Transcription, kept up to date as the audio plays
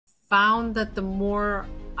found that the more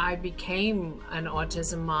I became an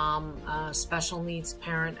autism mom, a special needs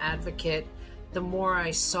parent advocate, the more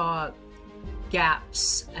I saw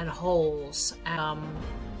gaps and holes.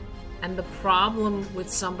 And the problem with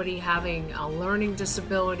somebody having a learning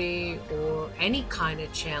disability or any kind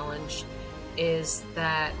of challenge is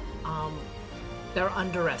that they're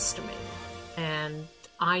underestimated. And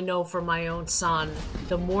I know for my own son,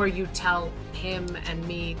 the more you tell him and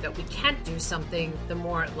me that we can't do something, the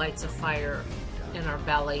more it lights a fire in our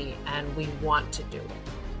belly and we want to do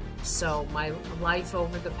it. So my life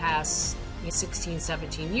over the past 16,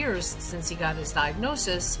 17 years since he got his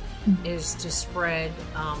diagnosis is to spread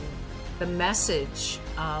the message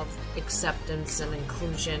of acceptance and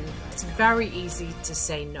inclusion. It's very easy to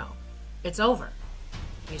say no. It's over.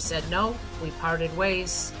 You said no, we parted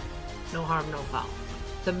ways, no harm, no foul.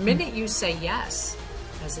 The minute you say yes,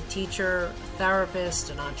 as a teacher, a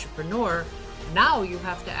therapist, an entrepreneur, now you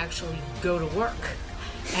have to actually go to work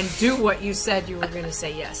and do what you said you were going to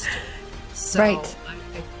say yes to. So right.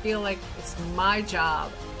 I feel like it's my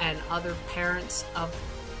job and other parents of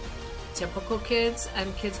typical kids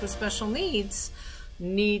and kids with special needs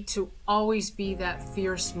need to always be that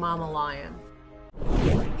fierce mama lion.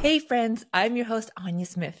 Hey friends, I'm your host, Anya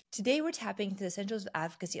Smith. Today we're tapping into the essentials of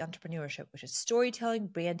advocacy entrepreneurship, which is storytelling,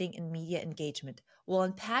 branding, and media engagement. We'll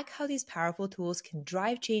unpack how these powerful tools can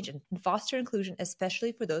drive change and foster inclusion,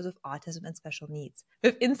 especially for those with autism and special needs.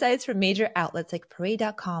 With insights from major outlets like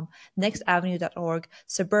Parade.com, NextAvenue.org,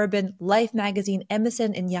 Suburban, Life Magazine,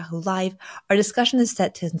 MSN, and Yahoo Live, our discussion is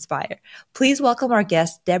set to inspire. Please welcome our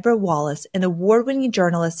guest, Debra Wallace, an award-winning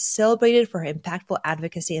journalist celebrated for her impactful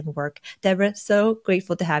advocacy and work. Debra, so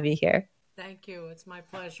grateful to have you here. Thank you. It's my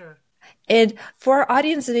pleasure. And for our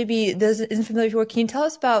audience that maybe isn't familiar with your work, can you tell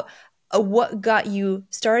us about what got you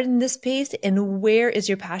started in this space and where is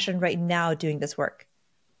your passion right now doing this work?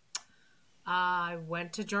 I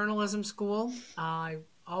went to journalism school. I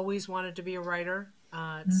always wanted to be a writer.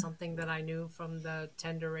 It's something that I knew from the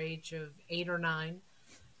tender age of 8 or 9.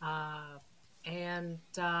 And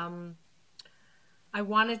I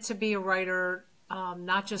wanted to be a writer,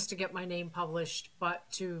 not just to get my name published,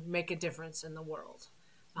 but to make a difference in the world.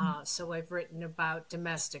 So I've written about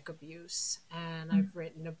domestic abuse, and I've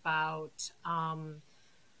written about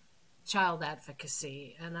child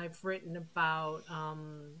advocacy, and I've written about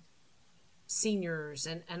seniors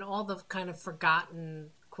and all the kind of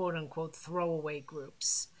forgotten, quote unquote, throwaway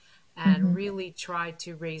groups, and really try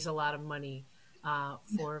to raise a lot of money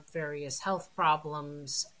for various health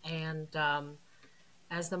problems. And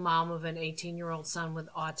as the mom of an 18-year-old son with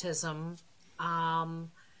autism,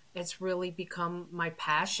 it's really become my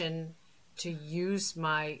passion to use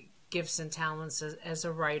my gifts and talents as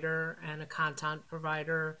a writer and a content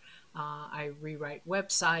provider. I rewrite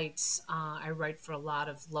websites. I write for a lot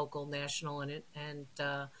of local, national, and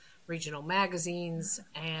regional magazines,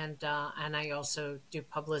 and I also do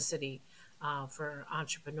publicity for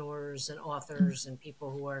entrepreneurs and authors and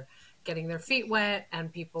people who are getting their feet wet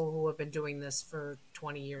and people who have been doing this for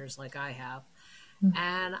 20 years like I have.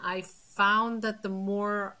 And I found that the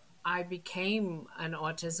more I became an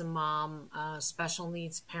autism mom, a special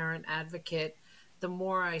needs parent advocate, the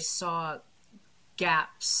more I saw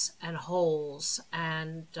gaps and holes.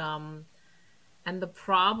 And the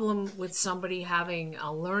problem with somebody having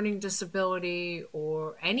a learning disability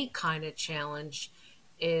or any kind of challenge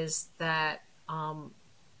is that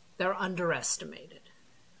they're underestimated.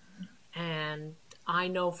 And I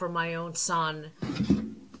know for my own son,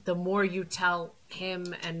 the more you tell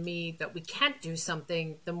him and me that we can't do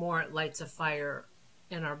something, the more it lights a fire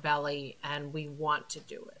in our belly and we want to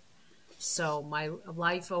do it. So my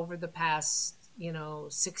life over the past,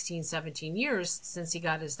 16, 17 years since he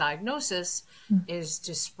got his diagnosis is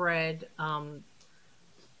to spread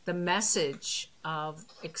the message of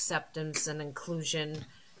acceptance and inclusion,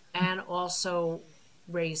 and also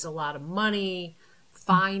raise a lot of money,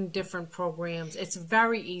 find different programs. It's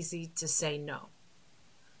very easy to say no.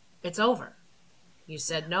 It's over. You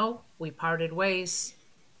said no, we parted ways,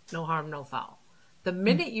 no harm, no foul. The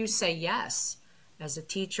minute you say yes, as a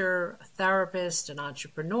teacher, a therapist, an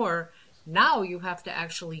entrepreneur, now you have to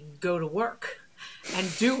actually go to work and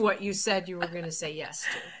do what you said you were going to say yes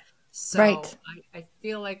to. So right. I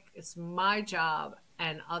feel like it's my job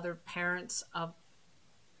and other parents of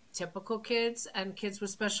typical kids and kids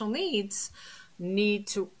with special needs need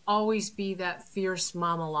to always be that fierce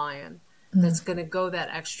mama lion that's going to go that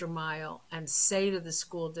extra mile and say to the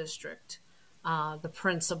school district, the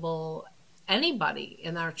principal, anybody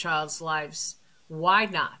in our child's lives, why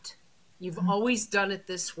not? You've always done it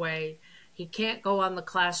this way. He can't go on the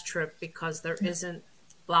class trip because there isn't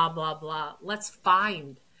blah, blah, blah. Let's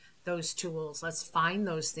find those tools. Let's find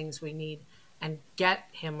those things we need and get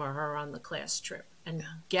him or her on the class trip and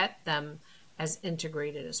get them as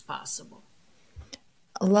integrated as possible.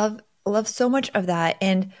 Love so much of that.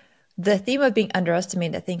 And the theme of being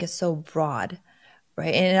underestimated, I think, is so broad,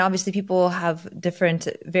 right? And obviously people have different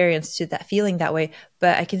variants to that feeling that way,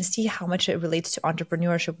 but I can see how much it relates to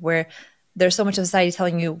entrepreneurship, where there's so much of society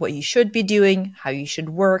telling you what you should be doing, how you should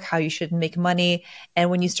work, how you should make money. And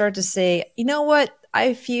when you start to say, you know what,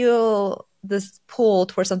 I feel this pull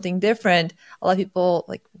towards something different, a lot of people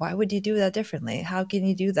like, why would you do that differently? How can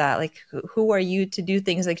you do that? Like, who are you to do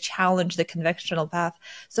things like challenge the conventional path?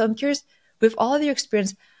 So I'm curious, with all of your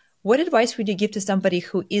experience, what advice would you give to somebody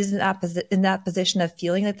who is in that position of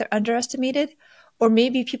feeling like they're underestimated, or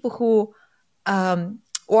maybe people who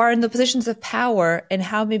or are in the positions of power, and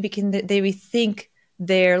how maybe can they rethink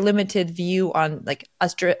their limited view on like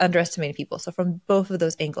underestimating people? So from both of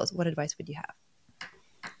those angles, what advice would you have?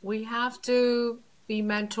 We have to be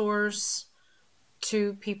mentors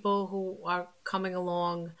to people who are coming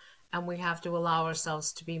along, and we have to allow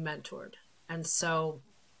ourselves to be mentored. And so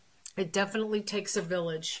it definitely takes a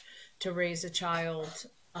village to raise a child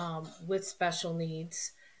with special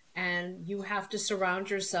needs. And you have to surround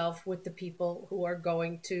yourself with the people who are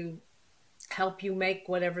going to help you make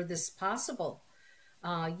whatever this possible.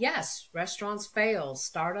 Yes, restaurants fail,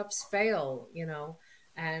 startups fail,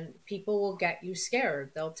 and people will get you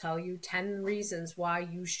scared. They'll tell you 10 reasons why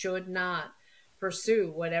you should not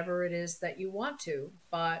pursue whatever it is that you want to.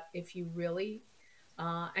 But if you really,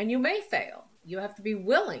 and you may fail, you have to be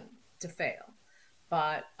willing to fail.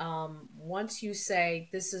 But once you say,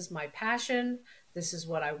 this is my passion, this is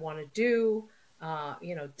what I want to do,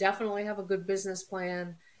 definitely have a good business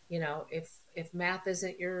plan. If math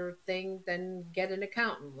isn't your thing, then get an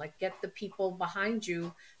accountant. Like, get the people behind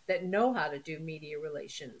you that know how to do media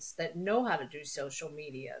relations, that know how to do social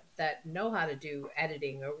media, that know how to do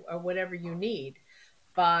editing or whatever you need.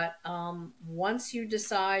 But once you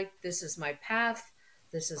decide, this is my path,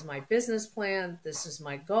 this is my business plan, this is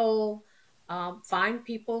my goal, find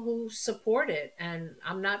people who support it. And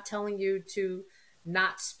I'm not telling you to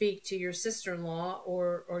not speak to your sister-in-law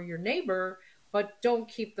or your neighbor, but don't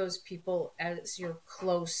keep those people as your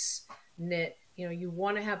close knit. You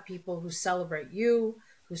want to have people who celebrate you,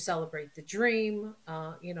 who celebrate the dream,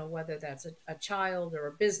 whether that's a child or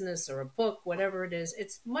a business or a book, whatever it is.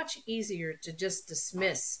 It's much easier to just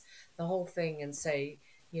dismiss the whole thing and say,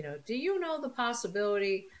 do you know the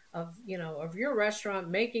possibility of your restaurant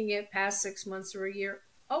making it past 6 months or a year?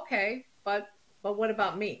 Okay, but what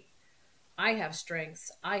about me? I have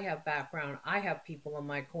strengths, I have background, I have people in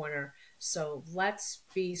my corner. So let's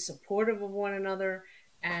be supportive of one another.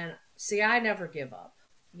 And see, I never give up.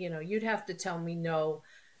 You'd have to tell me no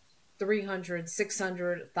 300,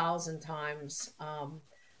 600, 1,000 times.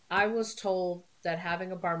 I was told that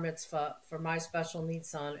having a bar mitzvah for my special needs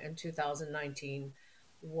son in 2019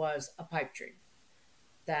 was a pipe dream,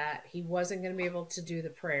 that he wasn't going to be able to do the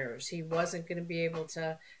prayers. He wasn't going to be able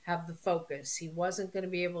to have the focus. He wasn't going to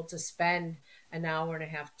be able to spend an hour and a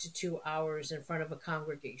half to 2 hours in front of a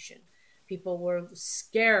congregation. People were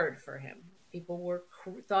scared for him. People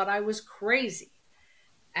thought I was crazy.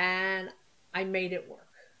 And I made it work.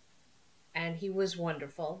 And he was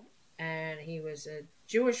wonderful. And he was a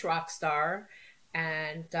Jewish rock star.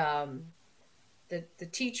 And the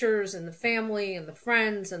teachers and the family and the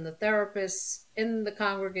friends and the therapists in the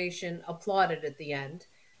congregation applauded at the end.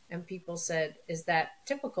 And people said, is that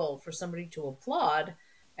typical for somebody to applaud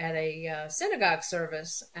at a synagogue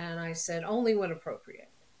service? And I said, only when appropriate.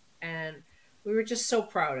 And we were just so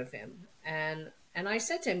proud of him. And I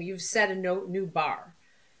said to him, you've set a new bar.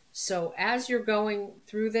 So as you're going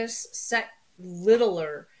through this, set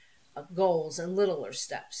littler goals and littler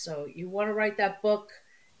steps. So you want to write that book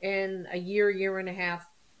in a year and a half.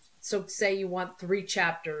 So say you want 3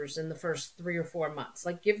 chapters in the first 3 or 4 months.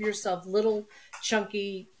 Like, give yourself little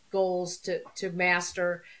chunky goals to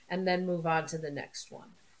master and then move on to the next one.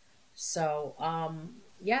 So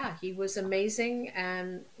yeah, he was amazing.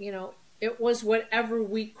 And it was whatever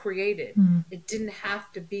we created. It didn't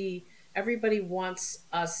have to be. Everybody wants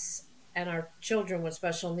us and our children with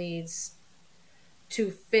special needs to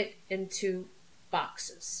fit into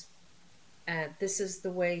boxes. And this is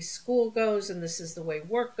the way school goes, and this is the way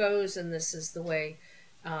work goes, and this is the way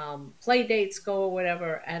play dates go, or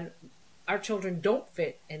whatever. And our children don't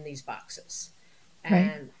fit in these boxes.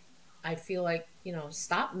 And I feel like,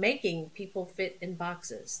 stop making people fit in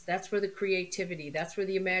boxes. That's where the creativity, that's where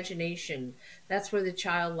the imagination, that's where the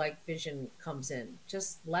childlike vision comes in.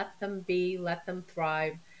 Just let them be, let them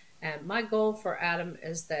thrive. And my goal for Adam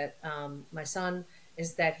is that, my son,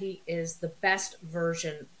 is that he is the best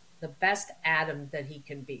version the best Adam that he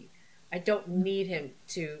can be. I don't need him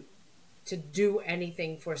to do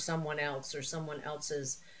anything for someone else or someone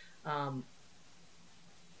else's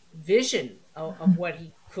vision of what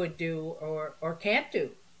he could do or can't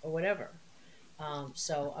do or whatever.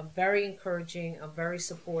 So I'm very encouraging. I'm very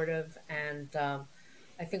supportive, and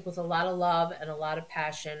I think with a lot of love and a lot of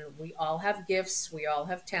passion. We all have gifts. We all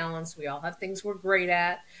have talents. We all have things we're great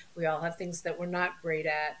at. We all have things that we're not great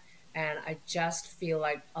at. And I just feel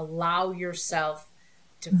like allow yourself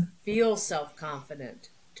to feel self-confident,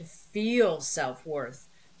 to feel self-worth,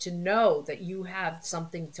 to know that you have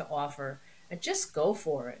something to offer, and just go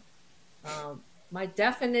for it. My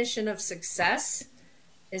definition of success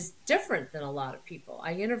is different than a lot of people.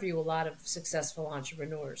 I interview a lot of successful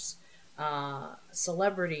entrepreneurs,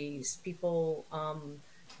 celebrities, people,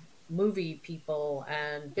 movie people,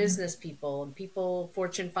 and business people, and people,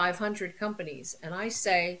 Fortune 500 companies. And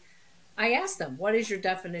I ask them, what is your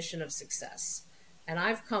definition of success? And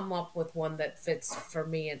I've come up with one that fits for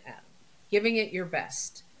me and Adam. Giving it your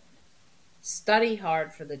best. Study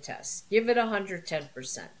hard for the test. Give it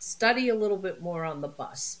 110%. Study a little bit more on the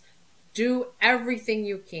bus. Do everything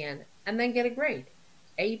you can and then get a grade.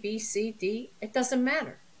 A, B, C, D, it doesn't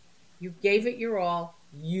matter. You gave it your all.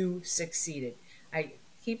 You succeeded. I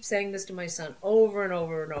keep saying this to my son over and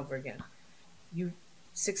over and over again.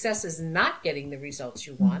 Success is not getting the results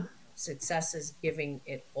you want. Success is giving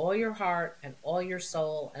it all your heart and all your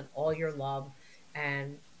soul and all your love,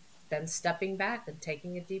 and then stepping back and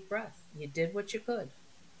taking a deep breath. You did what you could.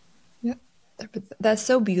 Yeah, that's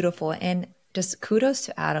so beautiful. And just kudos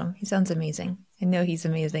to Adam. He sounds amazing. I know he's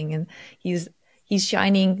amazing, and he's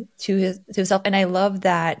shining to himself. And I love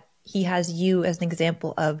that he has you as an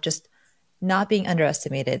example of just not being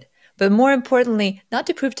underestimated, but more importantly, not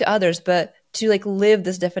to prove to others, but to like live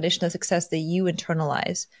this definition of success that you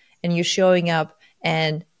internalize, and you're showing up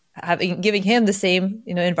and giving him the same,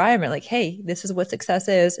 environment. Like, hey, this is what success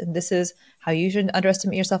is, and this is how you shouldn't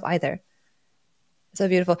underestimate yourself either. So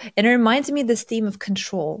beautiful. And it reminds me of this theme of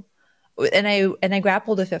control. And I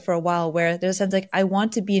grappled with it for a while, where there's a sense like I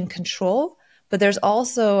want to be in control, but there's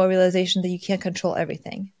also a realization that you can't control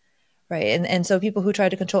everything. Right. And so people who try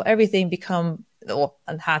to control everything become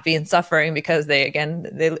unhappy and suffering because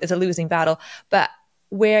it's a losing battle. But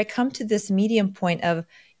where I come to this medium point of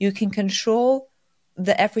you can control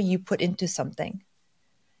the effort you put into something,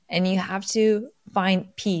 and you have to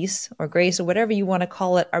find peace or grace or whatever you want to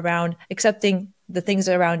call it around accepting the things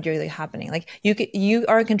around you that are happening. Like you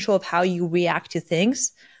are in control of how you react to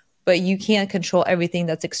things, but you can't control everything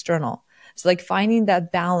that's external. So like finding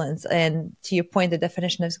that balance, and to your point, the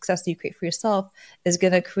definition of success that you create for yourself is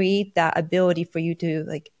going to create that ability for you to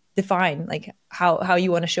like define like how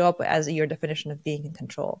you want to show up as your definition of being in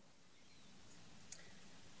control.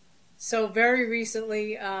 So very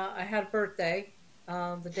recently, I had a birthday,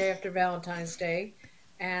 the day after Valentine's Day,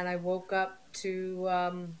 and I woke up to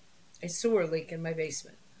a sewer leak in my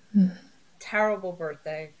basement. Terrible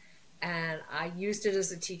birthday. And I used it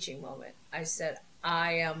as a teaching moment. I said,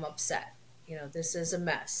 I am upset. This is a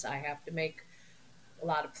mess. I have to make a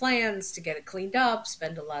lot of plans to get it cleaned up,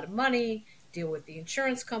 spend a lot of money, deal with the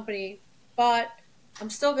insurance company, but I'm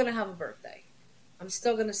still going to have a birthday. I'm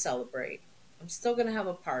still going to celebrate. I'm still going to have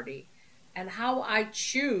a party. And how I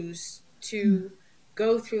choose to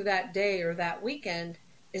go through that day or that weekend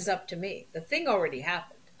is up to me. The thing already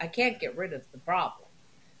happened. I can't get rid of the problem.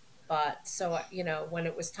 But so, when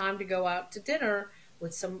it was time to go out to dinner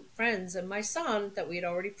with some friends and my son that we had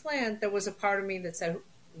already planned, there was a part of me that said,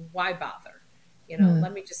 why bother?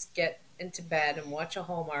 Let me just get into bed and watch a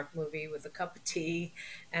Hallmark movie with a cup of tea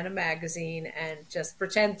and a magazine and just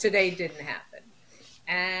pretend today didn't happen.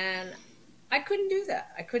 And I couldn't do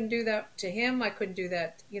that. I couldn't do that to him. I couldn't do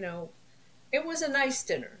that. It was a nice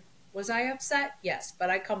dinner. Was I upset? Yes, but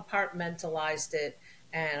I compartmentalized it,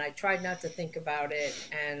 and I tried not to think about it,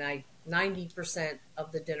 and 90%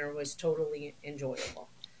 of the dinner was totally enjoyable.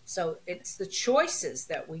 So it's the choices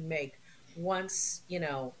that we make once,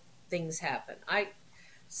 things happen.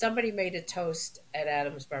 Somebody made a toast at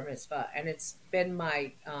Adam's bar mitzvah, and it's been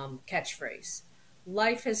my catchphrase.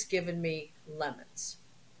 Life has given me lemons,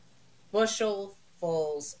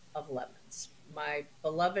 bushelsfuls of lemons. My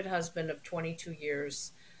beloved husband of 22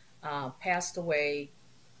 years passed away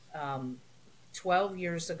 12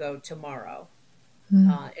 years ago tomorrow,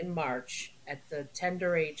 in March, at the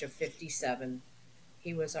tender age of 57.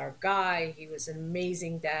 He was our guy. He was an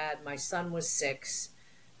amazing dad. My son was 6.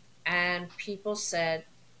 And people said,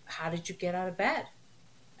 how did you get out of bed?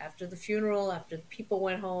 After the funeral, after the people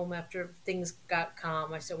went home, after things got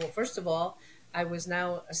calm, I said, well, first of all, I was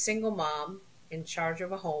now a single mom in charge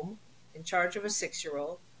of a home, in charge of a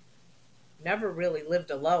 6-year-old. never really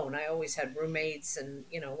lived alone. I always had roommates and,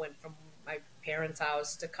 went from my parents'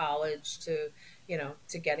 house to college to,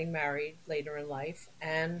 to getting married later in life.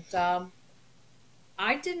 And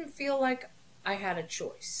I didn't feel like I had a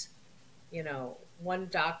choice. One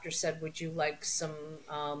doctor said, "Would you like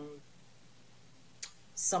something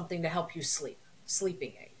to help you sleep,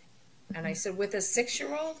 sleeping aid?" And I said, "With a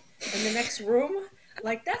 6-year-old in the next room?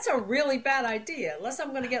 Like, that's a really bad idea. Unless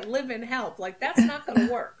I'm going to get live-in help. Like, that's not going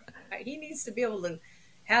to work. He needs to be able to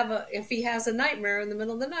if he has a nightmare in the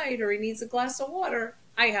middle of the night or he needs a glass of water,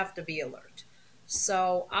 I have to be alert."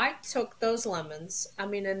 So I took those lemons,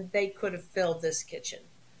 and they could have filled this kitchen.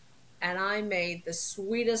 And I made the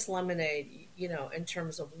sweetest lemonade, in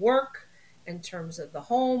terms of work, in terms of the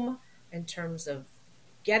home, in terms of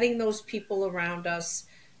getting those people around us.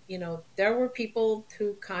 There were people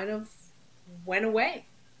who kind of went away.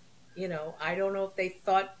 I don't know if they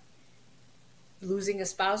thought losing a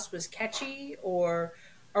spouse was catchy or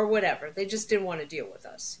whatever. They just didn't want to deal with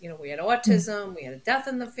us. We had autism, we had a death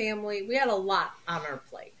in the family, we had a lot on our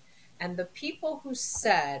plate. And the people who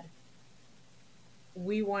said,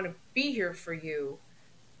 "We want to be here for you,"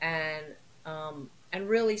 and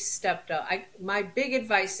really stepped up. My big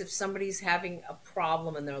advice, if somebody's having a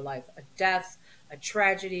problem in their life, a death, a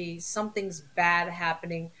tragedy, something's bad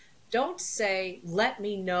happening, don't say, "Let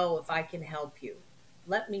me know if I can help you.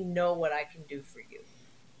 Let me know what I can do for you."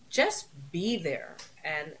 Just be there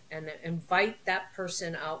and invite that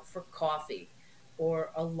person out for coffee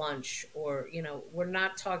or a lunch, or we're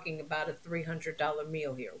not talking about a $300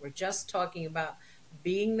 meal here. We're just talking about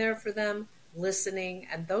being there for them, listening.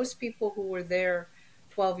 And those people who were there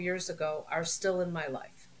 12 years ago are still in my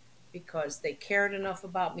life because they cared enough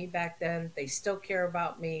about me back then. They still care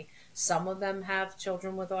about me. Some of them have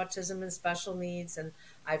children with autism and special needs, and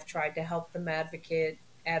I've tried to help them advocate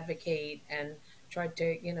and tried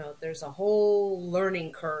to, there's a whole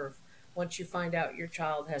learning curve once you find out your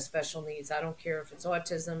child has special needs. I don't care if it's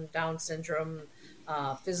autism, Down syndrome,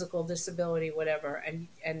 physical disability, whatever.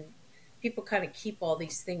 And people kind of keep all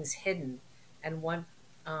these things hidden. And when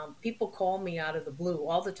people call me out of the blue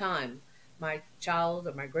all the time, my child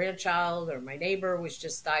or my grandchild or my neighbor was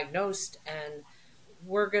just diagnosed, and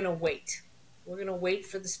we're going to wait. We're going to wait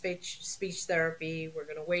for the speech therapy. We're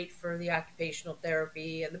going to wait for the occupational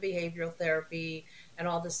therapy and the behavioral therapy and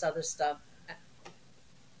all this other stuff.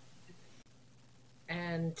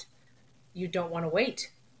 And you don't want to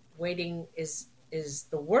wait. Waiting is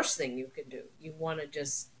the worst thing you can do. You want to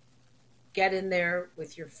just get in there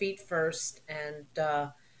with your feet first and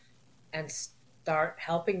start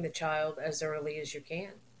helping the child as early as you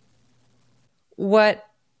can. What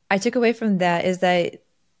I took away from that is that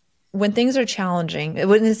when things are challenging,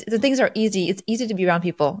 when things are easy, it's easy to be around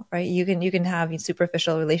people, right? You can have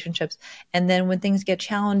superficial relationships, and then when things get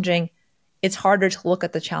challenging, it's harder to look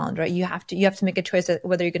at the challenge, right? You have to make a choice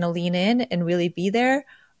whether you're going to lean in and really be there,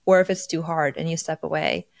 or if it's too hard and you step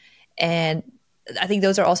away. And I think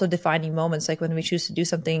those are also defining moments, like when we choose to do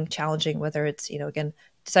something challenging, whether it's again,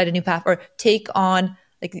 decide a new path or take on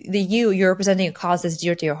like you're representing a cause that's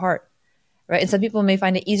dear to your heart. Right. And some people may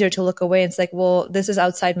find it easier to look away. It's like, well, this is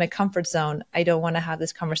outside my comfort zone. I don't want to have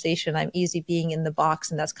this conversation. I'm easy being in the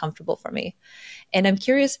box and that's comfortable for me. And I'm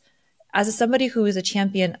curious, as somebody who is a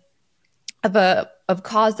champion of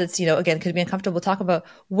cause that's, again, could be uncomfortable to talk about,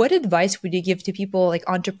 what advice would you give to people like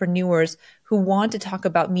entrepreneurs who want to talk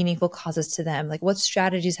about meaningful causes to them? Like, what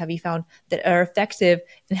strategies have you found that are effective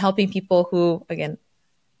in helping people who, again,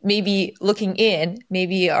 maybe looking in,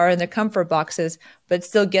 maybe are in their comfort boxes, but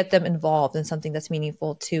still get them involved in something that's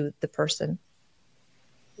meaningful to the person?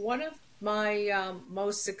 One of my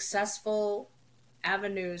most successful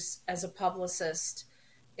avenues as a publicist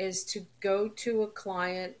is to go to a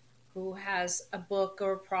client who has a book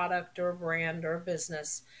or a product or a brand or a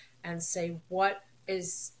business and say, what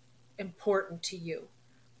is important to you?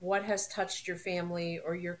 What has touched your family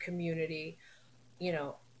or your community?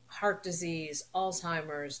 Heart disease,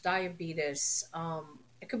 Alzheimer's, diabetes,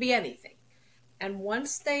 it could be anything. And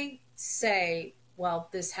once they say, well,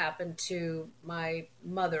 this happened to my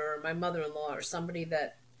mother or my mother-in-law or somebody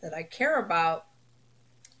that I care about,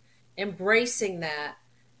 embracing that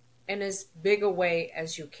in as big a way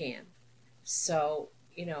as you can. So,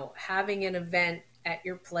 having an event at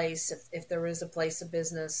your place, if there is a place of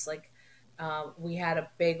business, like we had a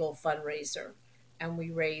bagel fundraiser and we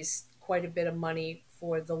raised quite a bit of money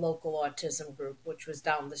for the local autism group, which was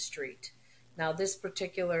down the street. Now, this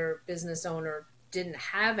particular business owner didn't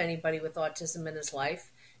have anybody with autism in his life.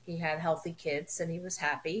 He had healthy kids and he was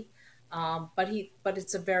happy. But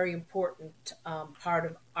it's a very important part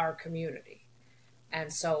of our community.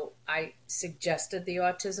 And so I suggested the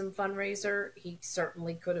autism fundraiser. He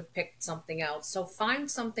certainly could have picked something else. So find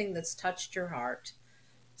something that's touched your heart,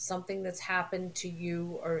 something that's happened to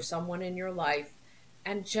you or someone in your life,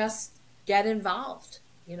 and just get involved.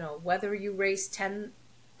 You know, whether you raise $10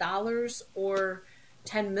 or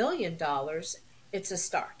 $10 million, it's a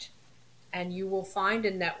start. And you will find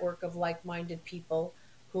a network of like minded people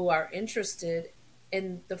who are interested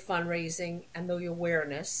in the fundraising and the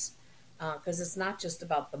awareness, because it's not just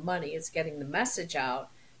about the money, it's getting the message out.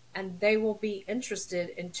 And they will be interested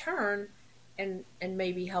in turn and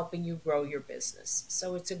maybe helping you grow your business.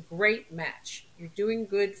 So it's a great match. You're doing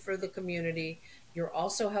good for the community. You're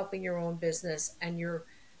also helping your own business. And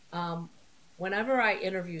whenever I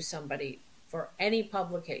interview somebody for any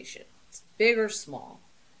publication, it's big or small,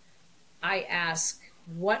 I ask,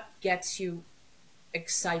 what gets you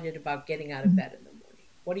excited about getting out of bed in the morning?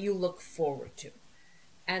 What do you look forward to?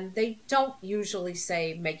 And they don't usually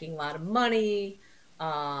say making a lot of money,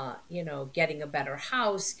 getting a better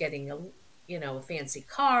house, getting a fancy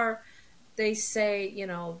car. They say,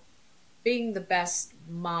 being the best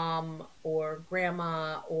mom or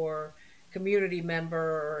grandma or community member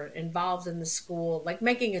or involved in the school, like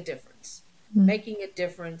making a difference. Making a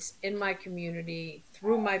difference in my community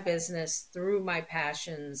through my business, through my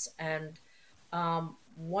passions. And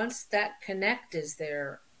once that connect is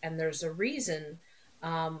there and there's a reason,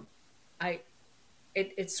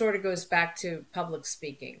 it sort of goes back to public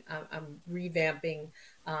speaking. I'm revamping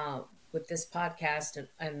with this podcast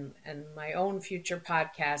and my own future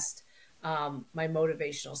podcast, my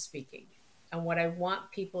motivational speaking. And what I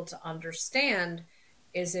want people to understand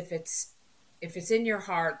is if it's in your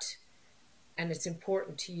heart and it's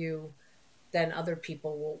important to you, then other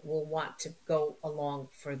people will want to go along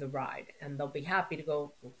for the ride, and they'll be happy to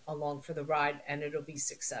go along for the ride, and it'll be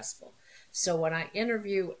successful. So when I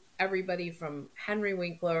interview everybody from Henry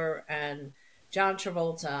Winkler and John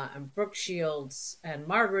Travolta and Brooke Shields and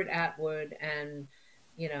Margaret Atwood and,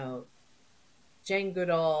 Jane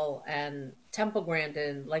Goodall and Temple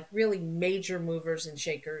Grandin, like really major movers and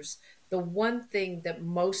shakers, the one thing that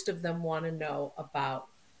most of them want to know about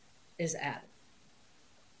is Adam,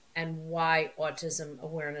 and why autism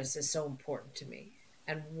awareness is so important to me,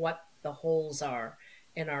 and what the holes are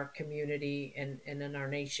in our community and in our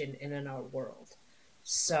nation and in our world.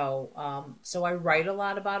 So I write a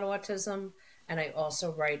lot about autism, and I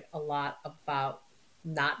also write a lot about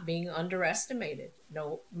not being underestimated,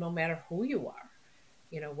 no matter who you are.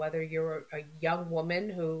 Whether you're a young woman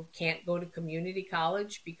who can't go to community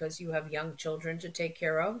college because you have young children to take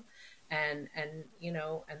care of, and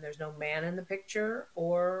there's no man in the picture,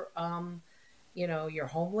 or you're a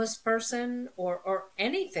homeless person, or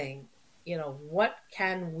anything. What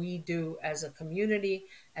can we do as a community,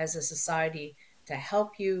 as a society, to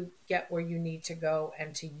help you get where you need to go,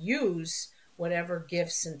 and to use whatever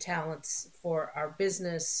gifts and talents for our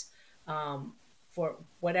business, for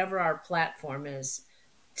whatever our platform is,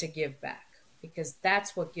 to give back? Because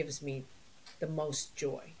that's what gives me the most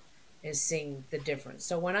joy, is seeing the difference.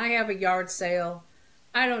 So when I have a yard sale,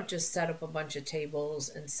 I don't just set up a bunch of tables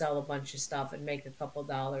and sell a bunch of stuff and make a couple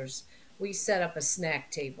dollars. We set up a snack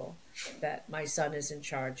table that my son is in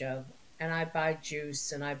charge of, and I buy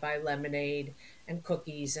juice, and I buy lemonade and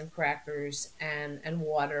cookies and crackers and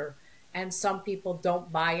water. And some people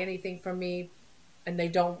don't buy anything from me, and they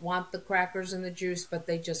don't want the crackers and the juice, but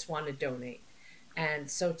they just want to donate.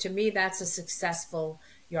 And so to me, that's a successful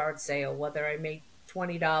yard sale, whether I made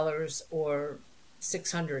 $20 or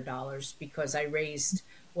 $600, because I raised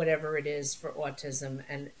whatever it is for autism,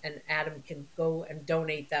 and Adam can go and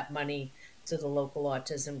donate that money to the local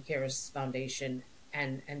Autism Cares Foundation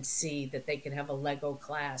and see that they can have a Lego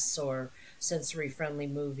class or sensory friendly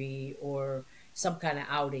movie or some kind of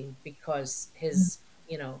outing, because his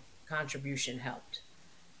contribution helped.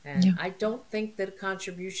 And I don't think that a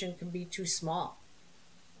contribution can be too small.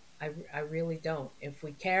 I really don't. If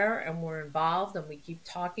we care and we're involved and we keep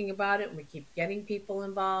talking about it and we keep getting people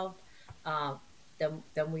involved,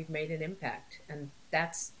 then we've made an impact. And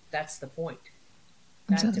that's the point.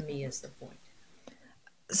 That to me is the point.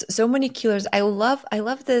 So many killers. I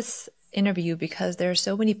love this interview because there are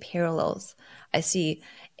so many parallels I see.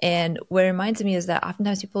 And what it reminds me is that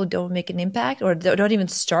oftentimes people don't make an impact, or don't even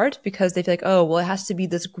start, because they feel like, oh, well, it has to be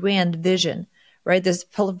this grand vision, right? This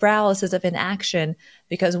paralysis of inaction,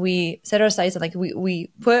 because we set our sights and like we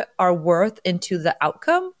put our worth into the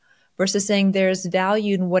outcome versus saying there's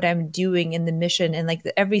value in what I'm doing in the mission, and like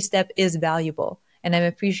every step is valuable. And I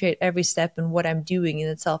appreciate every step, and what I'm doing in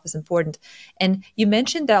itself is important. And you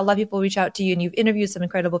mentioned that a lot of people reach out to you, and you've interviewed some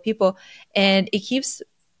incredible people, and it keeps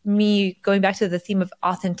me going back to the theme of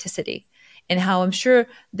authenticity. and how I'm sure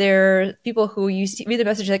there are people who you read the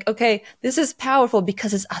message like, okay, this is powerful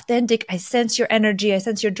because it's authentic. I sense your energy. I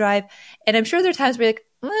sense your drive. And I'm sure there are times where you're like,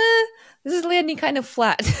 this is landing kind of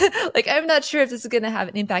flat. Like, I'm not sure if this is going to have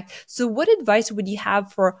an impact. So what advice would you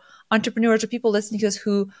have for entrepreneurs or people listening to us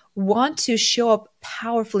who want to show up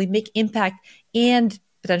powerfully, make impact, and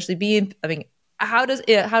potentially be, I mean, how does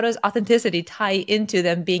authenticity tie into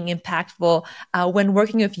them being impactful when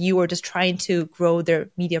working with you or just trying to grow their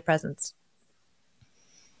media presence?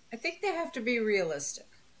 I think they have to be realistic.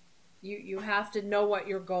 You have to know what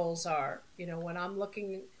your goals are. When I'm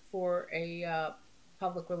looking for a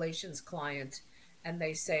public relations client and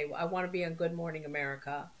they say, well, I want to be on Good Morning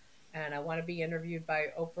America and I want to be interviewed by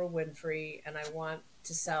Oprah Winfrey and I want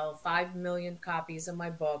to sell 5 million copies of my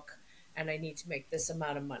book and I need to make this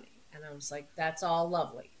amount of money. And I was like, that's all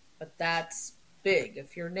lovely, but that's big.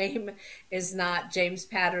 If your name is not James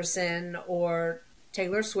Patterson or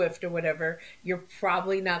Taylor Swift or whatever, you're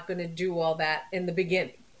probably not going to do all that in the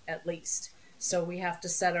beginning, at least. So we have to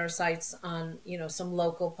set our sights on, some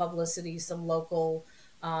local publicity, some local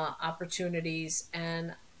opportunities,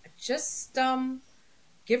 and just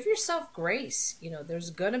give yourself grace.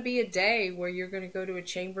 There's going to be a day where you're going to go to a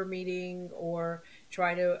chamber meeting or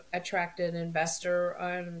try to attract an investor,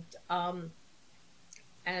 and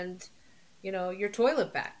your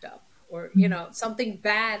toilet backed up, or something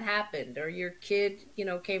bad happened, or your kid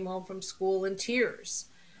came home from school in tears,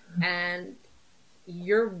 and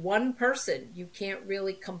you're one person. You can't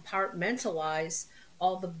really compartmentalize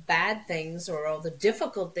all the bad things or all the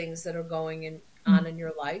difficult things that are going on in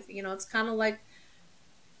your life. It's kind of like,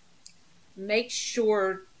 make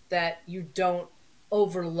sure that you don't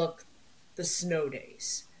overlook the snow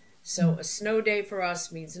days. So a snow day for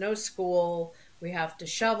us means no school. We have to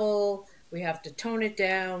shovel. We have to tone it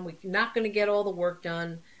down. We're not going to get all the work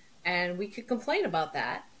done. And we could complain about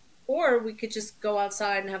that. Or we could just go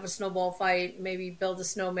outside and have a snowball fight, maybe build a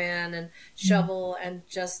snowman and shovel and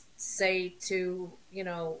just say to,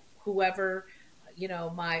 whoever,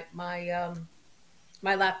 my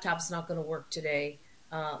laptop's not going to work today.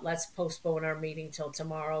 Let's postpone our meeting till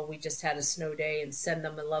tomorrow. We just had a snow day, and send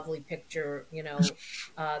them a lovely picture,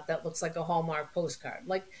 that looks like a Hallmark postcard.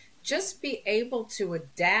 Like, just be able to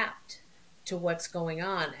adapt to what's going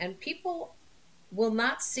on. And people will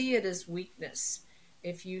not see it as weakness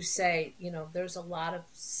if you say, there's a lot of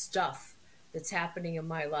stuff that's happening in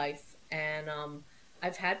my life. And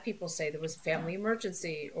I've had people say there was a family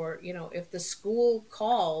emergency, or, if the school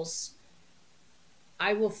calls,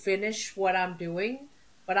 I will finish what I'm doing,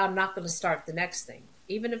 but I'm not going to start the next thing,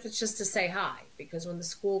 even if it's just to say hi, because when the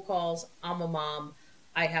school calls, I'm a mom.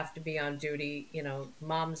 I have to be on duty.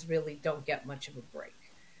 Moms really don't get much of a break.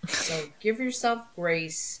 So give yourself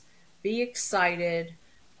grace, be excited,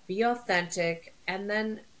 be authentic, and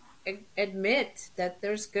then admit that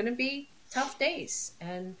there's going to be tough days.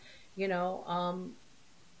 And,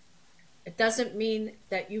 it doesn't mean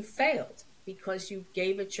that you failed, because you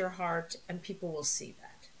gave it your heart, and people will see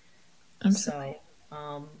that. Absolutely.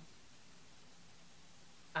 So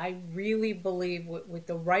I really believe with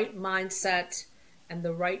the right mindset and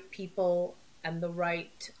the right people and the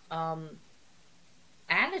right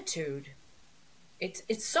attitude,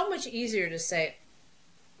 it's so much easier to say,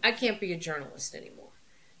 I can't be a journalist anymore.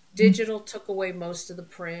 Digital took away most of the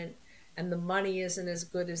print, and the money isn't as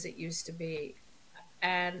good as it used to be.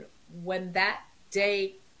 And when that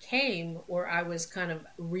day came where I was kind of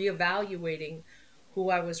reevaluating who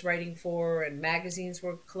I was writing for, and magazines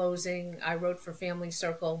were closing. I wrote for Family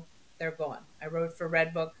Circle, they're gone. I wrote for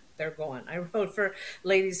Redbook, they're gone. I wrote for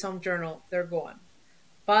Ladies Home Journal, they're gone.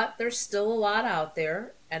 But there's still a lot out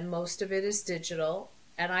there, and most of it is digital.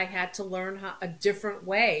 And I had to learn a different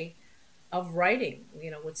way of writing,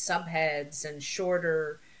 with subheads and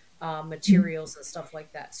shorter materials and stuff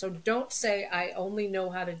like that. So don't say, I only know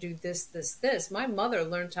how to do this, this, this. My mother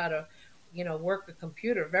learned how to work a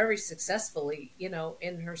computer very successfully, in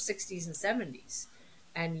her 60s and 70s,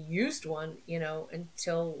 and used one,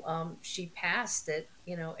 until she passed at,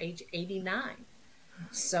 age 89.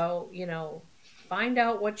 So, find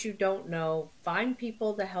out what you don't know, find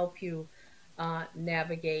people to help you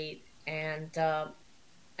navigate, and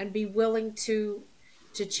be willing to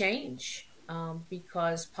change,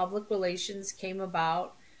 because public relations came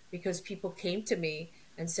about because people came to me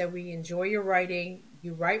and said, we enjoy your writing.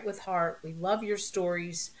 You write with heart. We love your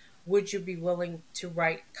stories. Would you be willing to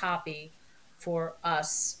write copy for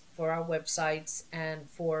us, for our websites, and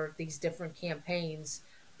for these different campaigns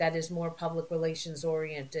that is more public relations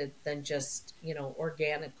oriented than just,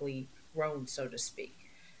 organically grown, so to speak.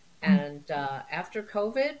 And after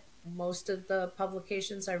COVID, most of the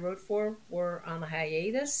publications I wrote for were on a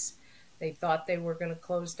hiatus. They thought they were going to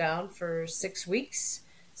close down for 6 weeks.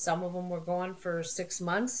 Some of them were gone for 6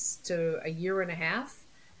 months to a year and a half.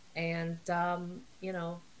 And,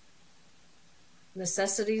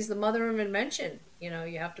 necessity is the mother of invention. You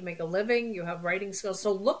have to make a living, you have writing skills.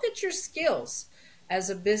 So look at your skills as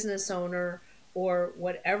a business owner or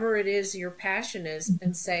whatever it is your passion is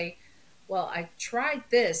and say, well, I tried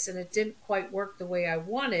this and it didn't quite work the way I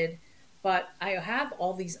wanted, but I have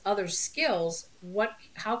all these other skills.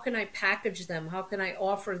 How can I package them? How can I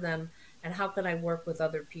offer them? And how can I work with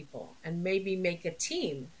other people and maybe make a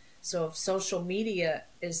team? So if social media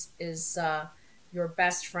is your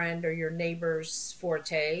best friend or your neighbor's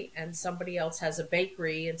forte, and somebody else has a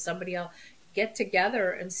bakery and somebody else, get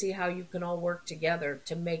together and see how you can all work together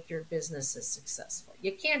to make your businesses successful.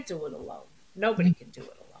 You can't do it alone. Nobody can do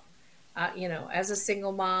it alone. As a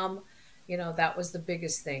single mom, that was the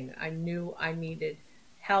biggest thing. I knew I needed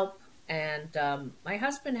help. And my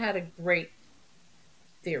husband had a great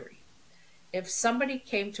theory. If somebody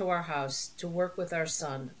came to our house to work with our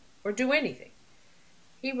son or do anything,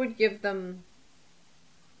 he would give them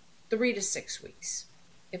 3 to 6 weeks.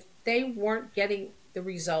 If they weren't getting the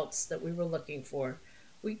results that we were looking for,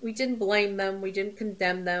 we didn't blame them. We didn't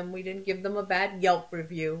condemn them. We didn't give them a bad Yelp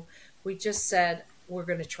review. We just said, we're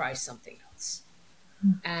going to try something else.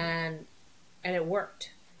 And it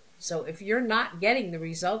worked. So if you're not getting the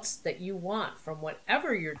results that you want from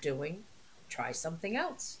whatever you're doing, try something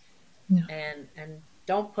else. Yeah. And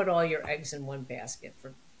don't put all your eggs in one basket,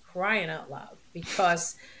 for crying out loud,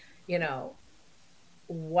 because,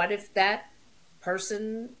 what if that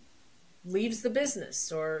person leaves the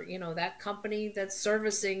business, or, that company that's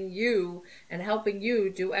servicing you and helping you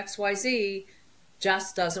do XYZ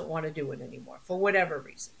just doesn't want to do it anymore for whatever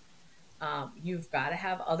reason. You've got to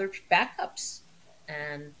have other backups.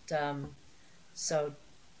 And so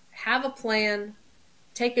have a plan,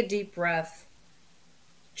 take a deep breath,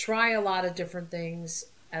 try a lot of different things,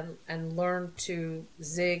 and learn to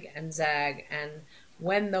zig and zag. And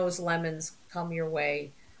when those lemons come your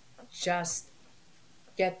way, just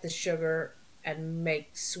get the sugar and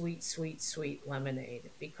make sweet, sweet, sweet lemonade.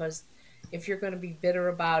 Because if you're going to be bitter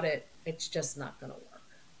about it, it's just not going to work.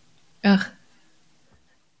 Ugh.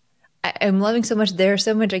 I'm loving so much. There's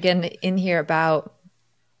so much, again, in here about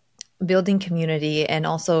building community and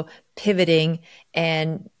also pivoting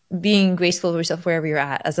and being graceful with yourself wherever you're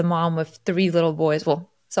at. As a mom with 3 little boys, well,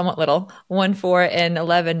 somewhat little, 1, 4, and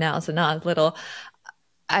 11 now, so not little.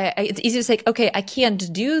 It's easy to say, okay, I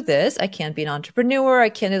can't do this. I can't be an entrepreneur. I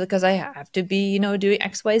can't do it because I have to be, doing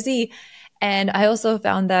X, Y, Z. And I also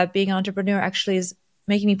found that being an entrepreneur actually is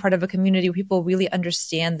making me part of a community where people really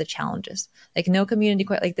understand the challenges. Like, no community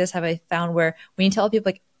quite like this have I found, where when you tell people,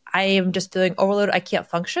 like, I am just feeling overloaded, I can't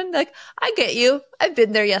function. Like, I get you. I've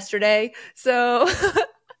been there yesterday. So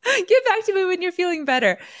get back to me when you're feeling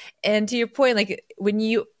better. And to your point, like, when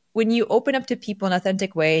you open up to people in an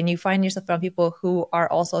authentic way and you find yourself around people who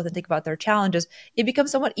are also authentic about their challenges, it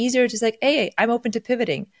becomes somewhat easier to say, hey, I'm open to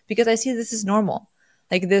pivoting because I see this is normal.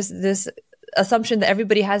 Like, this assumption that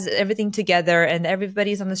everybody has everything together and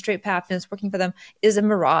everybody's on the straight path and it's working for them is a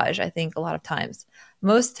mirage, I think, a lot of times.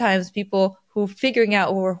 Most times people who are figuring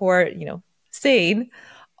out who are sane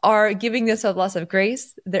are giving themselves lots of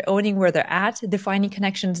grace. They're owning where they're at, defining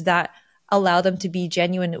connections that allow them to be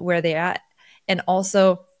genuine where they're at. And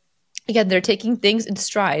also, again, they're taking things in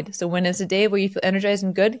stride. So when it's a day where you feel energized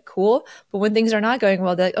and good, cool. But when things are not going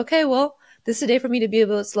well, they're like, okay, well, this is a day for me to be a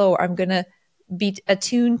little slower. I'm going to be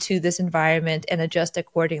attuned to this environment and adjust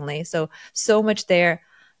accordingly. So much there.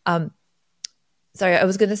 Sorry, I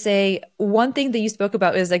was going to say one thing that you spoke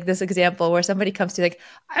about is like this example where somebody comes to like,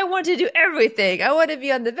 I want to do everything. I want to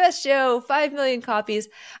be on the best show, 5 million copies.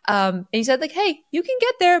 And you said like, hey, you can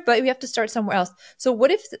get there, but we have to start somewhere else. So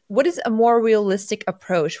what is a more realistic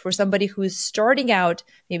approach for somebody who's starting out?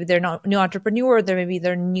 Maybe they're not new entrepreneur, maybe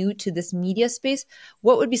they're new to this media space.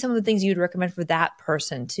 What would be some of the things you'd recommend for that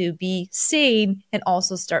person to be sane and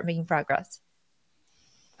also start making progress?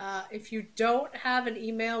 If you don't have an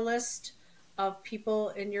email list of people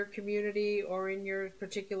in your community or in your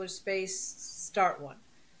particular space, start one.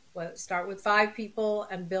 Start with 5 people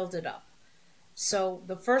and build it up. So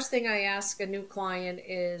the first thing I ask a new client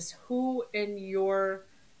is, who in your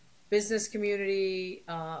business community,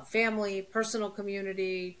 family, personal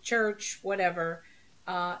community, church, whatever,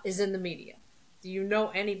 is in the media? Do you know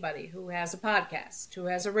anybody who has a podcast, who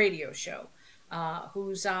has a radio show,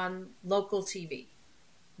 who's on local TV,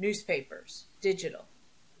 newspapers, digital?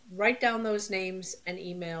 Write down those names and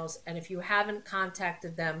emails, and if you haven't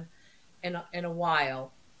contacted them in a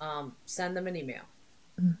while, send them an email.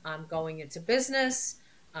 I'm going into business.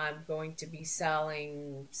 I'm going to be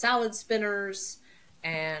selling salad spinners,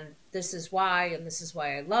 and this is why, and this is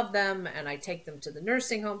why I love them. And I take them to the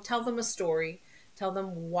nursing home, tell them a story, tell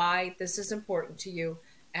them why this is important to you.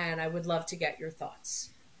 And I would love to get your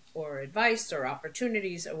thoughts or advice or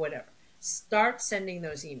opportunities or whatever. Start sending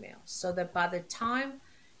those emails so that by the time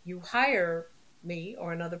you hire me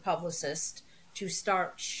or another publicist to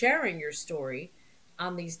start sharing your story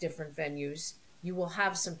on these different venues, you will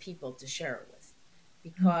have some people to share it with.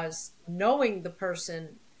 Because knowing the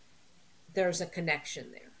person, there's a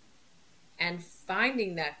connection there. And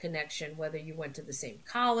finding that connection, whether you went to the same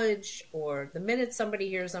college or the minute somebody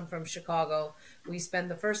hears I'm from Chicago, we spend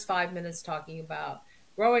the first 5 minutes talking about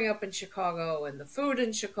growing up in Chicago and the food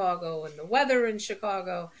in Chicago and the weather in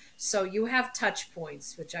Chicago. So you have touch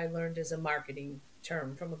points, which I learned as a marketing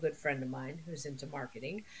term from a good friend of mine who's into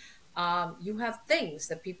marketing. You have things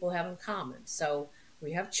that people have in common. So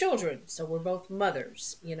we have children, so we're both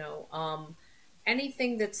mothers,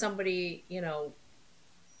 anything that somebody,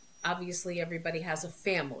 obviously everybody has a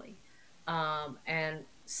family. And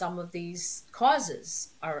some of these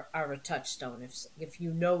causes are a touchstone. If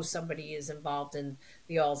you know somebody is involved in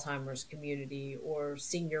the Alzheimer's community or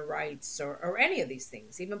senior rights or any of these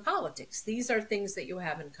things, even politics, these are things that you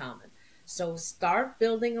have in common. So start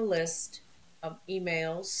building a list of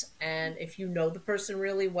emails. And if you know the person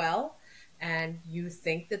really well and you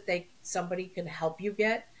think that somebody can help you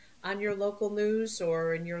get on your local news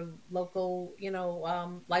or in your local,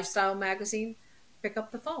 lifestyle magazine, pick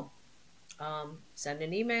up the phone, send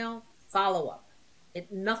an email, follow up.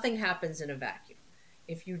 Nothing happens in a vacuum.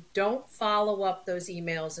 If you don't follow up those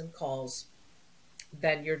emails and calls,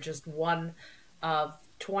 then you're just one of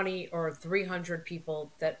 20 or 300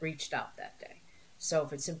 people that reached out that day. So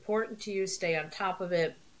if it's important to you, stay on top of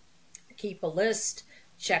it, keep a list,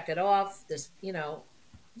 check it off.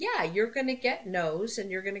 Yeah, you're going to get no's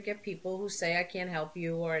and you're going to get people who say, I can't help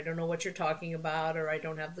you, or I don't know what you're talking about, or I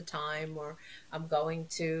don't have the time, or I'm going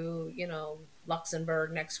to,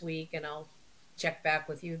 Luxembourg next week and I'll check back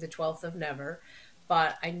with you the 12th of never.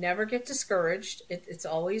 But I never get discouraged. It's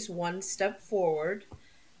always one step forward.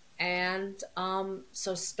 And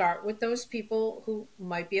so start with those people who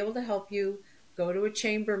might be able to help you. Go to a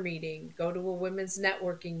chamber meeting, go to a women's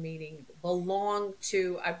networking meeting,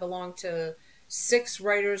 I belong to 6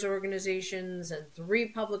 writers organizations and 3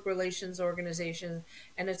 public relations organizations.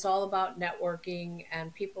 And it's all about networking.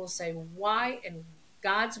 And people say, why in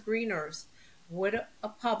God's green earth would a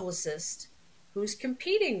publicist who's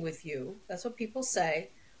competing with you, that's what people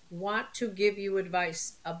say, want to give you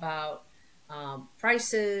advice about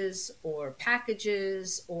prices or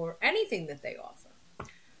packages or anything that they offer?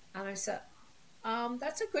 And I said,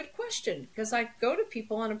 that's a good question, because I go to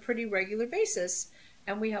people on a pretty regular basis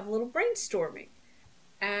and we have a little brainstorming.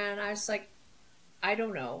 And I was like, I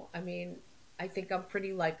don't know. I mean, I think I'm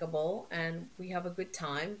pretty likable and we have a good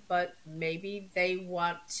time, but maybe they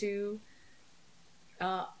want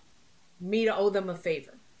me to owe them a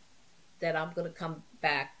favor, that I'm going to come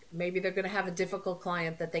back. Maybe they're going to have a difficult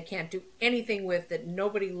client that they can't do anything with, that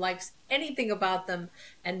nobody likes anything about them,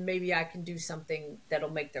 and maybe I can do something that'll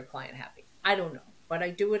make their client happy. I don't know, but I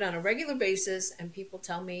do it on a regular basis, and people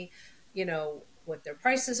tell me, what their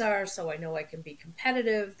prices are, so I know I can be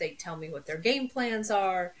competitive. They tell me what their game plans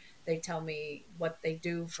are. They tell me what they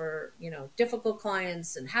do for, difficult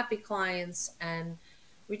clients and happy clients, and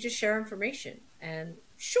we just share information. And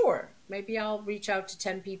sure, maybe I'll reach out to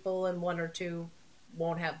 10 people and 1 or 2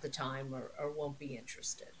 won't have the time or won't be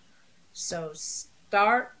interested. So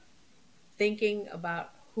start thinking about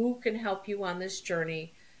who can help you on this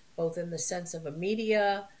journey, both in the sense of a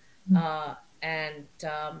media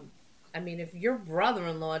I mean, if your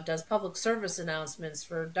brother-in-law does public service announcements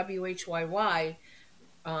for WHYY,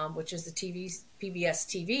 which is the PBS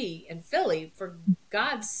TV in Philly, for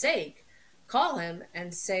God's sake, call him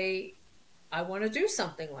and say, I want to do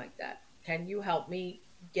something like that. Can you help me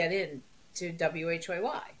get in to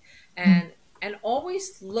WHYY? And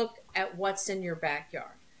always look at what's in your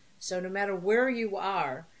backyard. So no matter where you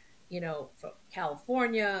are, from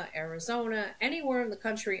California, Arizona, anywhere in the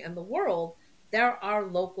country and the world, there are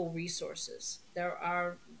local resources. There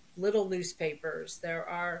are little newspapers. There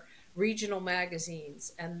are regional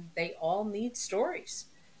magazines, and they all need stories.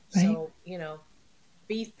 Right. So,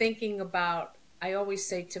 be thinking about, I always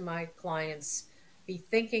say to my clients, be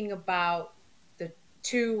thinking about the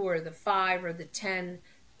 2 or the 5 or the 10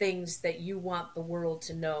 things that you want the world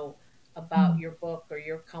to know about your book or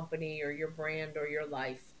your company or your brand or your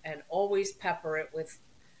life, and always pepper it with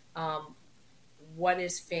what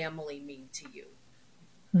does family mean to you?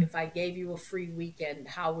 If I gave you a free weekend,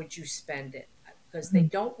 how would you spend it? because they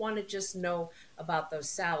don't want to just know about those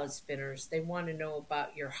salad spinners. They want to know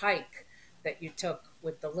about your hike that you took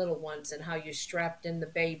with the little ones and how you strapped in the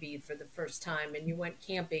baby for the first time and you went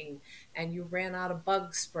camping and you ran out of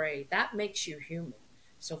bug spray. That makes you human.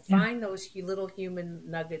 So find those little human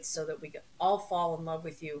nuggets so that we can all fall in love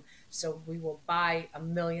with you. So we will buy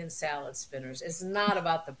 1,000,000 salad spinners. It's not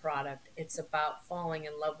about the product. It's about falling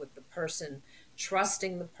in love with the person,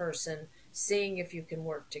 trusting the person, seeing if you can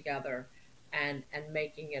work together, and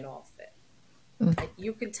making it all fit.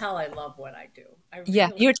 You can tell I love what I do. I Yeah,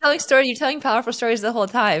 really you're telling stories. You're telling powerful stories the whole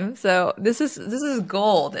time. So this is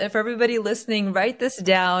gold. And for everybody listening, write this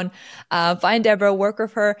down. Find Debra, work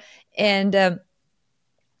with her, and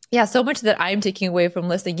yeah, so much that I'm taking away from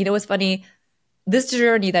listening. You know what's funny? This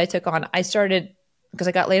journey that I took on, I started because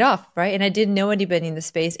I got laid off, right? And I didn't know anybody in the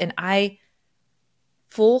space, and I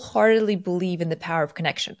full-heartedly believe in the power of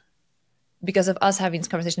connection because of us having this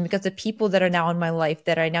conversation, because the people that are now in my life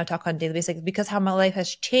that I now talk on a daily basis, because how my life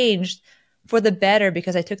has changed for the better,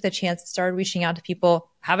 because I took the chance to start reaching out to people.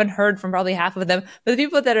 Haven't heard from probably half of them, but the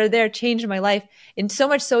people that are there changed my life. And so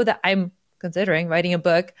much so that I'm considering writing a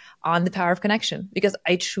book on the power of connection, because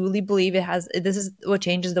I truly believe this is what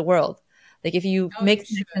changes the world. Like if you Oh, make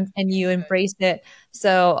you should. connections and You you should. embrace it.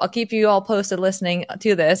 So I'll keep you all posted listening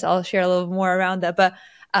to this. I'll share a little more around that, but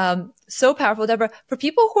so powerful, Debra. For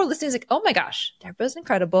people who are listening, it's like, oh my gosh, Debra's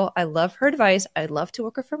incredible. I love her advice. I'd love to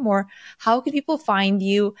work with her more. How can people find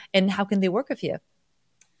you and how can they work with you?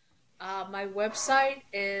 My website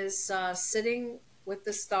is sitting with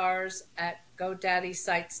the stars at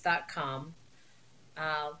godaddysites.com.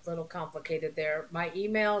 A little complicated there. My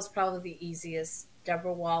email is probably the easiest,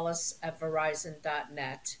 Debra Wallace at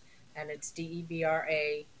verizon.net. And it's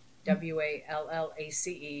DebraWallace,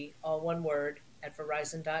 all one word, at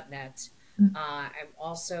verizon.net. I'm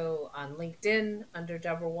also on LinkedIn under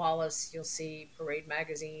Debra Wallace. You'll see Parade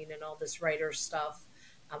Magazine and all this writer stuff.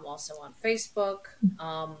 I'm also on Facebook.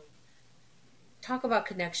 Talk about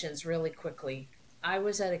connections really quickly. I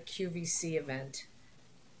was at a QVC event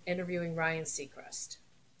interviewing Ryan Seacrest.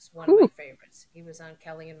 It's one of my Ooh, favorites. He was on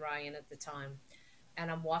Kelly and Ryan at the time.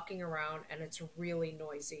 And I'm walking around and it's really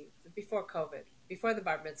noisy before COVID, before the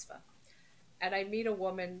bar mitzvah. And I meet a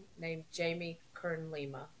woman named Jamie Kern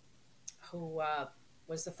Lima, who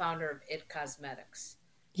was the founder of It Cosmetics.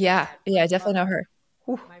 yeah. And Yeah, I definitely know her.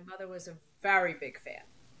 Ooh, my mother was a very big fan.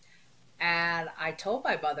 And I told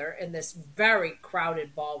my mother in this very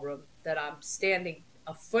crowded ballroom that I'm standing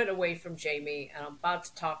a foot away from Jamie and I'm about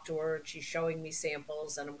to talk to her and she's showing me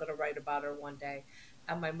samples and I'm going to write about her one day.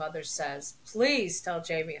 And my mother says, please tell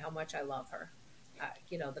Jamie how much I love her.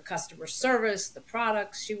 The customer service, the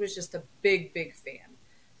products. She was just a big, big fan.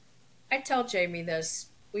 I tell Jamie this.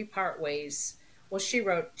 We part ways. Well, she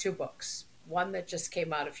wrote 2 books, one that just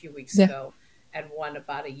came out a few weeks yeah. ago and one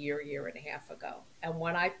about a year and a half ago. And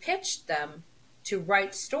when I pitched them to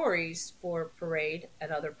write stories for Parade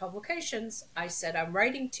and other publications, I said, I'm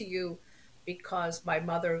writing to you because my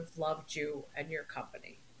mother loved you and your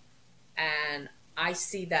company. And I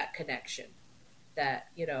see that connection that,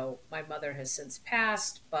 my mother has since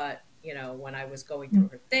passed, but, when I was going through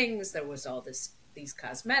her things, there was all these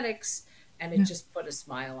cosmetics and it just put a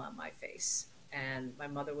smile on my face. And my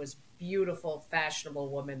mother was beautiful, fashionable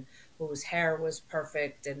woman whose hair was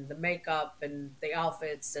perfect and the makeup and the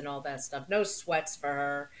outfits and all that stuff. No sweats for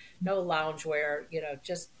her, no loungewear,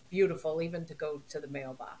 just beautiful, even to go to the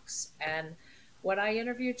mailbox. And when I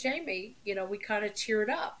interviewed Jamie, we kind of teared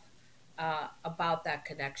up about that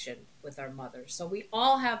connection with our mother. So we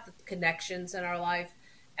all have the connections in our life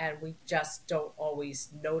and we just don't always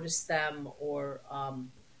notice them or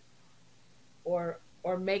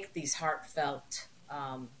make these heartfelt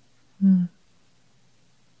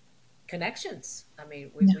connections. I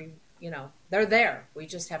mean, we they're there. We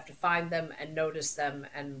just have to find them and notice them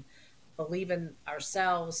and believe in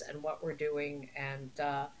ourselves and what we're doing. And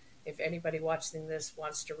if anybody watching this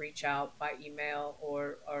wants to reach out by email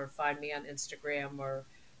or find me on Instagram or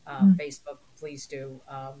Facebook, please do.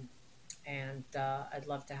 And I'd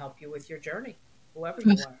love to help you with your journey, whoever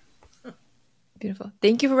you are. Beautiful.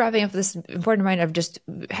 Thank you for wrapping up this important reminder of just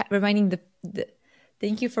reminding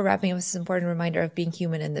thank you for wrapping up this important reminder of being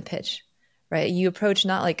human in the pitch, right? You approach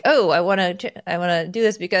not like, oh, I want to do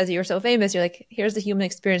this because you're so famous. You're like, here's the human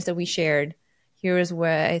experience that we shared. Here is what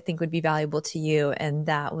I think would be valuable to you. And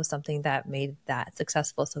that was something that made that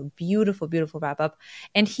successful. So beautiful, beautiful wrap up.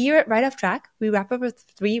 And here at Right Off Track, we wrap up with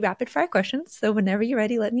 3 rapid fire questions. So whenever you're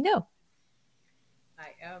ready, let me know.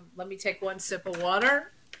 I am. Let me take one sip of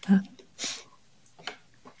water.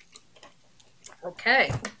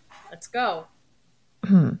 Okay, let's go.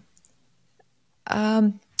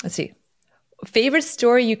 Let's see. Favorite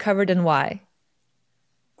story you covered and why?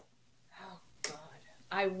 Oh, God.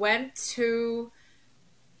 I went to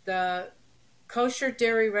the kosher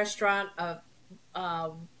dairy restaurant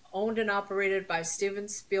owned and operated by Steven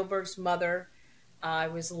Spielberg's mother. I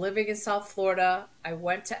was living in South Florida. I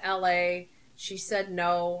went to LA. She said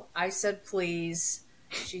no. I said please.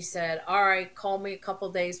 She said, all right, call me a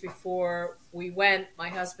couple days before we went, my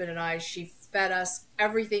husband and I. She fed us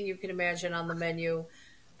everything you can imagine on the menu.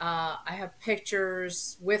 I have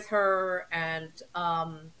pictures with her, and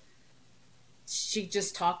she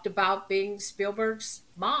just talked about being Spielberg's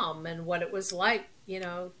mom and what it was like,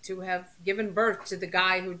 to have given birth to the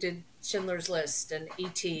guy who did Schindler's List and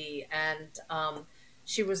E.T. And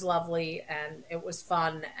she was lovely, and it was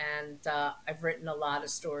fun. And I've written a lot of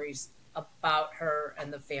stories about her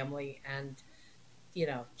and the family. And,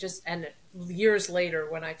 and years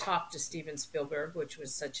later, when I talked to Steven Spielberg, which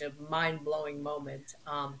was such a mind-blowing moment,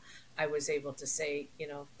 I was able to say,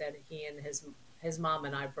 that he and his mom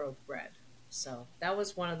and I broke bread. So that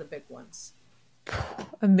was one of the big ones.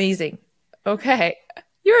 Amazing. Okay.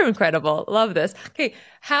 You're incredible. Love this. Okay.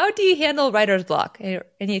 How do you handle writer's block?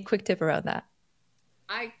 Any quick tip around that?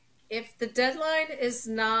 If the deadline is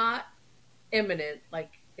not imminent,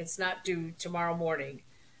 like it's not due tomorrow morning,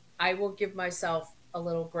 I will give myself a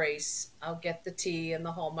little grace. I'll get the tea and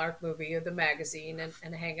the Hallmark movie or the magazine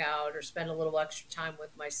and hang out or spend a little extra time with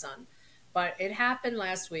my son. But it happened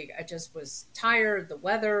last week. I just was tired, the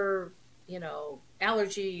weather,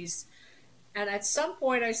 allergies. And at some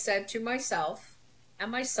point I said to myself and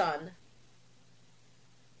my son,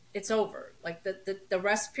 it's over. Like the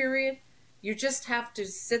rest period, you just have to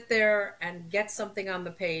sit there and get something on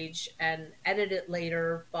the page and edit it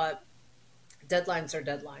later. But deadlines are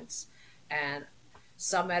deadlines. And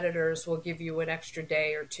some editors will give you an extra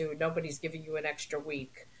day or two. Nobody's giving you an extra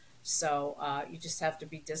week. So you just have to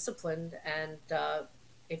be disciplined. And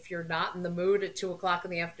if you're not in the mood at 2:00 in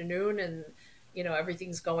the afternoon and,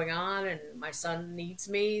 everything's going on and my son needs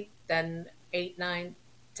me, then 8, 9,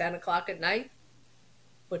 10 o'clock at night,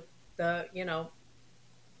 put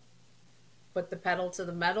the pedal to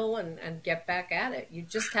the metal and get back at it. You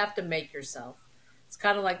just have to make yourself. It's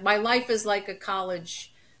kind of like my life is like a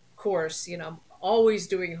college course, I'm always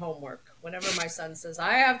doing homework. Whenever my son says,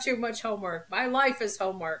 I have too much homework, my life is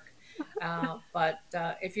homework. But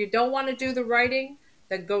if you don't want to do the writing,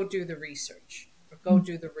 then go do the research or go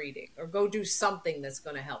do the reading or go do something that's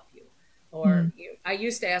going to help you. Or I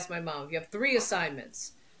used to ask my mom, you have 3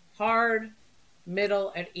 assignments, hard,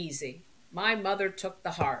 middle, and easy. My mother took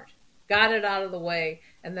the hard, got it out of the way,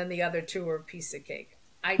 and then the other 2 were a piece of cake.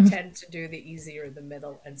 I tend to do the easy or the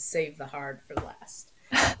middle and save the hard for last.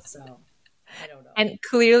 So I don't know. And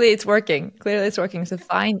clearly it's working. So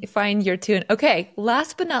find your tune. Okay.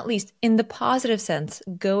 Last but not least, in the positive sense,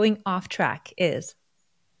 going off track is?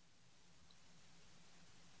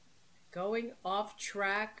 Going off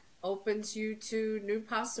track opens you to new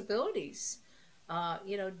possibilities.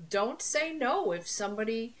 Don't say no if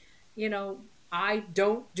somebody, I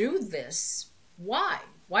don't do this. Why?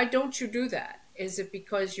 Why don't you do that? Is it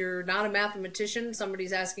because you're not a mathematician,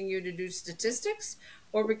 somebody's asking you to do statistics,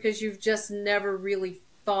 or because you've just never really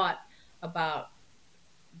thought about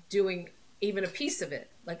doing even a piece of it?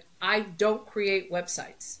 Like, I don't create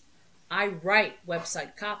websites. I write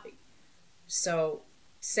website copy. So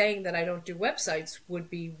saying that I don't do websites would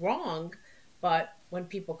be wrong. But when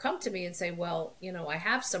people come to me and say, well, I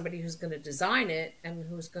have somebody who's going to design it and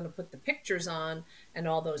who's going to put the pictures on and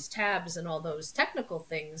all those tabs and all those technical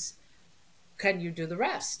things, can you do the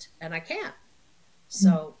rest? And I can't.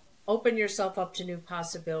 So open yourself up to new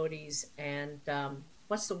possibilities. And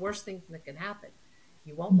what's the worst thing that can happen?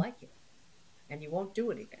 You won't like it and you won't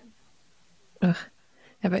do it again. Ugh.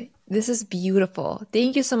 Yeah, but this is beautiful.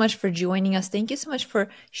 Thank you so much for joining us. Thank you so much for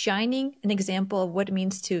shining an example of what it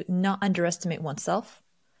means to not underestimate oneself,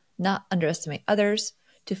 not underestimate others,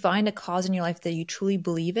 to find a cause in your life that you truly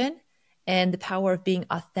believe in, and the power of being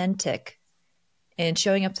authentic and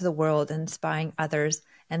showing up to the world and inspiring others.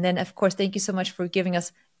 And then, of course, thank you so much for giving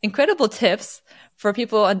us incredible tips for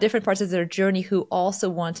people on different parts of their journey who also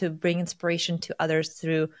want to bring inspiration to others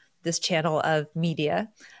through this channel of media.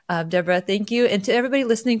 Debra, thank you. And to everybody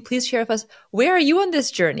listening, please share with us, where are you on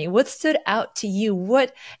this journey? What stood out to you?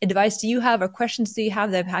 What advice do you have or questions do you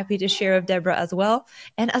have that I'm happy to share with Debra as well?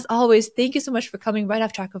 And as always, thank you so much for coming right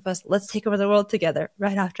off track with us. Let's take over the world together,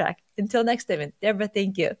 right off track. Until next time, Debra,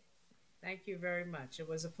 thank you. Thank you very much. It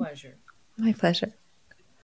was a pleasure. My pleasure.